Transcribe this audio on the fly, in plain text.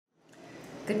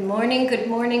Good morning, good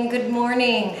morning, good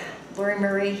morning. Lori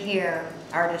Marie here,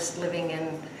 artist living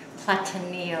in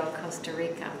Platanillo, Costa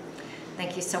Rica.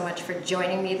 Thank you so much for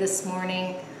joining me this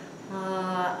morning.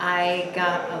 I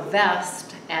got a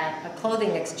vest at a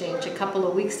clothing exchange a couple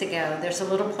of weeks ago. There's a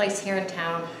little place here in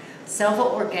town, Selva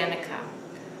Organica.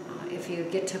 If you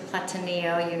get to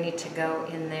Platanillo, you need to go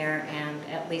in there and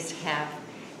at least have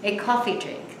a coffee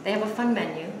drink. They have a fun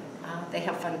menu. They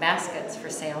have fun baskets for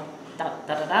sale. Da,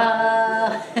 da, da,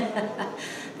 da.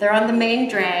 They're on the main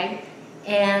drag,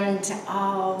 and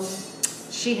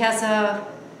she's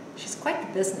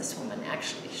quite the businesswoman,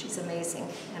 actually. She's amazing,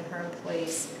 and her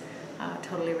employees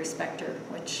totally respect her,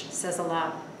 which says a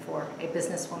lot for a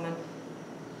businesswoman.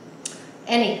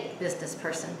 Any business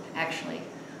person, actually.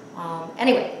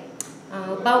 Anyway,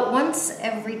 about once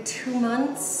every 2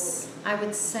 months, I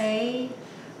would say,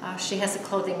 she has a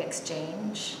clothing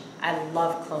exchange. I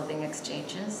love clothing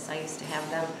exchanges. I used to have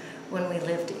them when we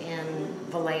lived in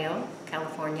Vallejo,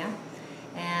 California.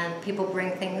 And people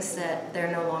bring things that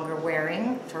they're no longer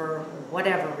wearing for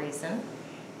whatever reason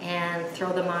and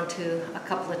throw them onto a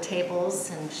couple of tables,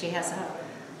 and she has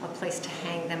a place to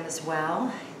hang them as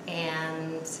well.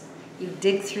 And you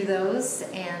dig through those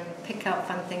and pick out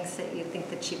fun things that you think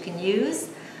that you can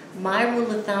use. My rule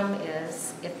of thumb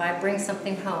is if I bring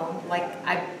something home, like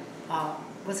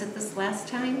was it this last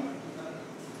time?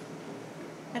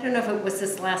 I don't know if it was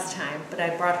this last time, but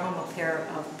I brought home a pair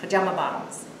of pajama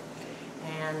bottoms.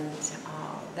 And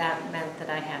that meant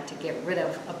that I had to get rid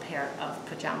of a pair of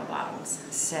pajama bottoms.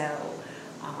 So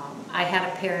I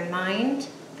had a pair in mind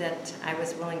that I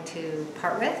was willing to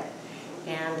part with,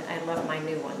 and I love my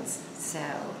new ones. So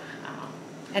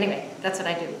anyway, that's what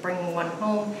I do. Bring one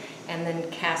home and then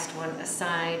cast one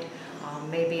aside.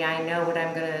 Maybe I know what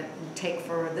I'm going to take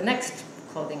for the next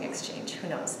clothing exchange. Who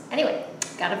knows? Anyway,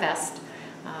 got a vest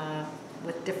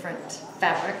with different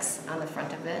fabrics on the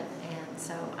front of it, and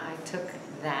so I took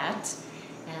that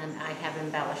and I have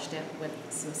embellished it with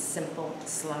some simple,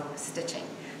 slow stitching.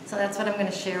 So that's what I'm going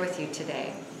to share with you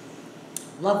today.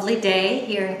 Lovely day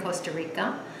here in Costa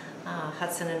Rica.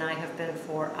 Hudson and I have been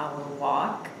for our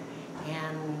walk,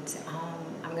 and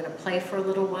I'm going to play for a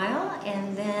little while,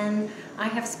 and then I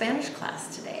have Spanish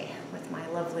class today with my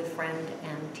lovely friend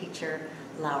and teacher,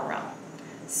 Laura.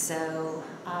 So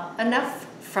enough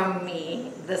from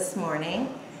me this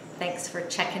morning. Thanks for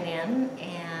checking in,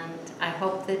 and I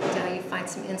hope that you find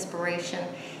some inspiration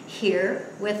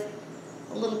here with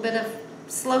a little bit of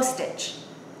slow stitch.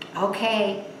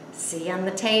 Okay, see you on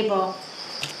the table.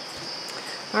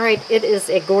 All right, it is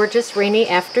a gorgeous rainy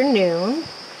afternoon.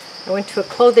 I went to a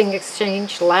clothing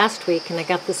exchange last week and I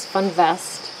got this fun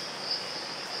vest,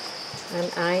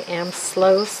 and I am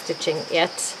slow stitching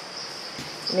it.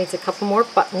 It needs a couple more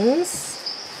buttons.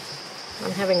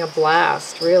 I'm having a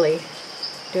blast, really,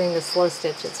 doing the slow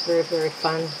stitch. It's very, very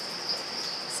fun.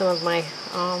 Some of my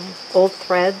old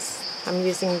threads, I'm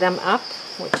using them up,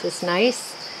 which is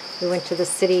nice. We went to the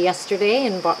city yesterday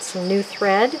and bought some new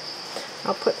thread.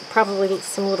 I'll put probably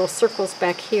some little circles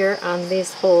back here on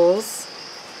these holes.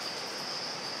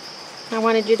 I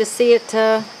wanted you to see it.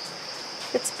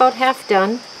 It's about half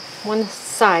done, one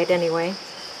side anyway.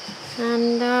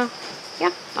 And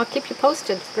yeah, I'll keep you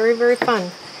posted. Very, very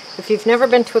fun. If you've never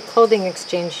been to a clothing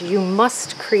exchange, you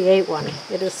must create one.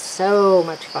 It is so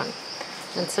much fun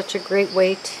and such a great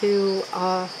way to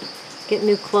get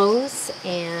new clothes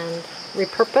and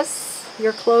repurpose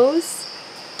your clothes.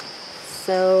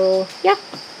 So yeah,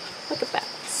 look at that.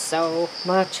 So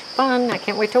much fun. I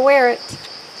can't wait to wear it.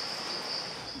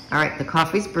 All right, the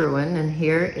coffee's brewing, and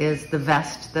here is the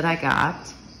vest that I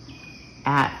got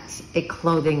at a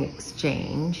clothing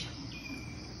exchange.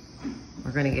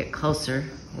 We're going to get closer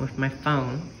with my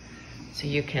phone so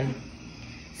you can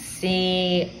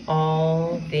see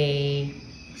all the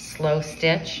slow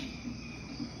stitch.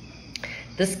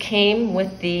 This came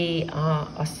with the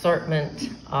assortment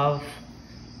of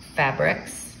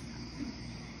fabrics,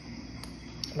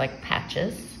 like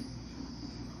patches.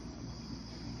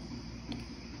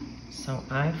 So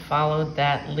I followed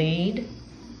that lead.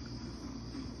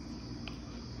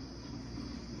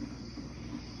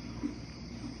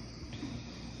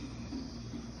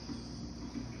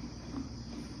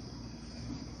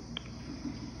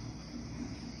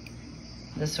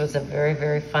 This was a very,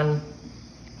 very fun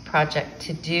project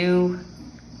to do.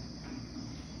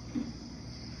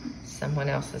 Someone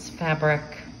else's fabric.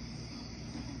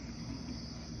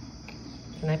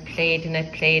 And I played and I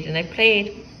played and I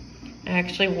played. I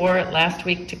actually wore it last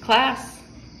week to class.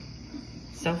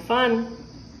 So fun.